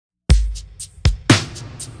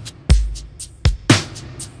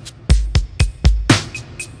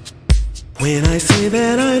When I say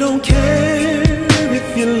that I don't care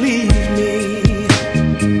if you leave me,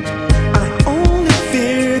 I only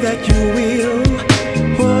fear that you will.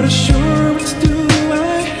 What assurance do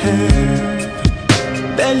I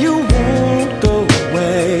have that you won't go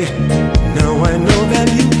away? Now I know that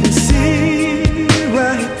you can see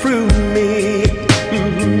right through me.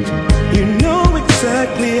 You know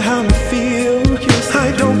exactly how I feel.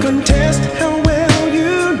 I don't contest how well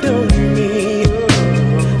you know me.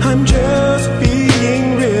 I'm just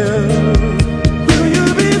being real. Will you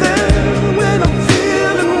be there when I'm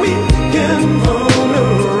feeling weak and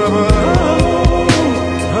vulnerable?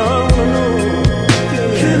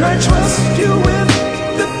 Can I trust you with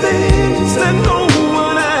the things that no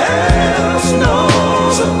one else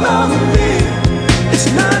knows about me? It's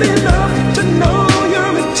not enough to know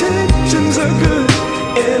your intentions are good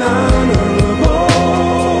and honorable.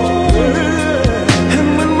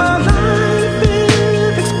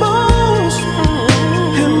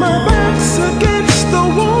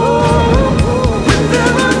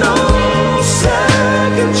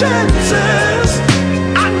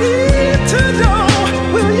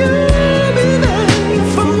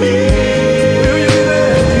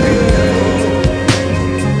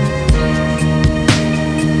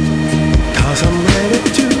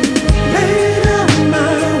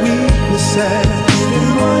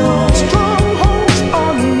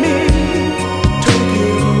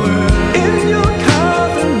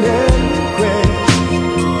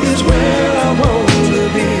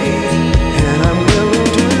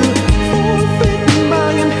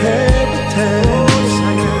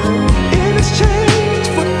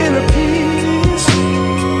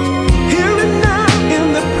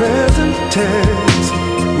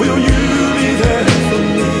 Will you be there for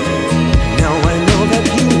me? Now I know that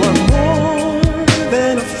you are more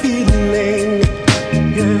than a feeling.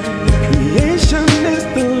 Creation is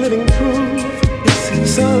the living proof.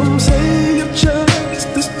 Some say you're just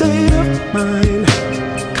a state of mind,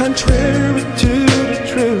 contrary to the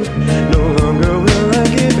truth. No longer will I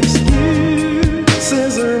give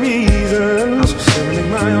excuses or reasons.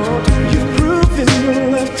 You've proven your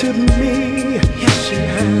love to me. Yes, you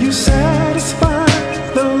have. You satisfy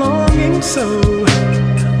the longing soul,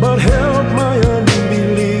 but help my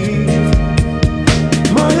unbelief.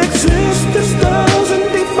 My existence doesn't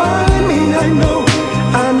define me. I know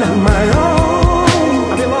I'm not my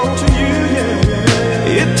own. I belong to you,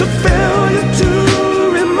 yeah. It took failure to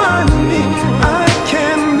remind me I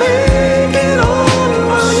can make it on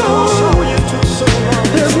my own.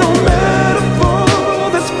 There's no metaphor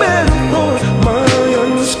that's better for my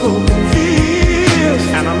unspoken fears,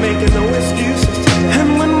 and I'm making no excuses. And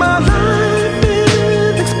when my life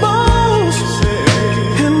is exposed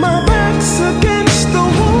and my back's against the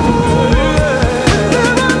wall,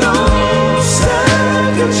 there are no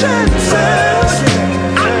second chances.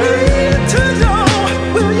 I need to know,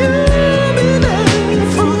 will you be there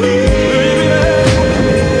for me?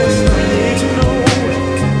 Yes, I need to know,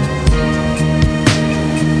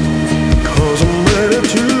 'cause I'm ready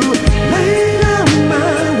to lay down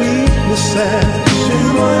my weaknesses. You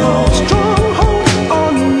are all strong.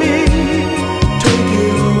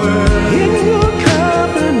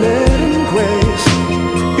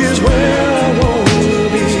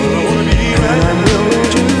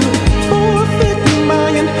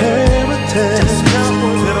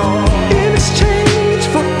 In exchange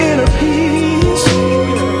for inner peace,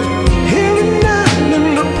 here and now in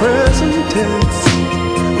the present tense.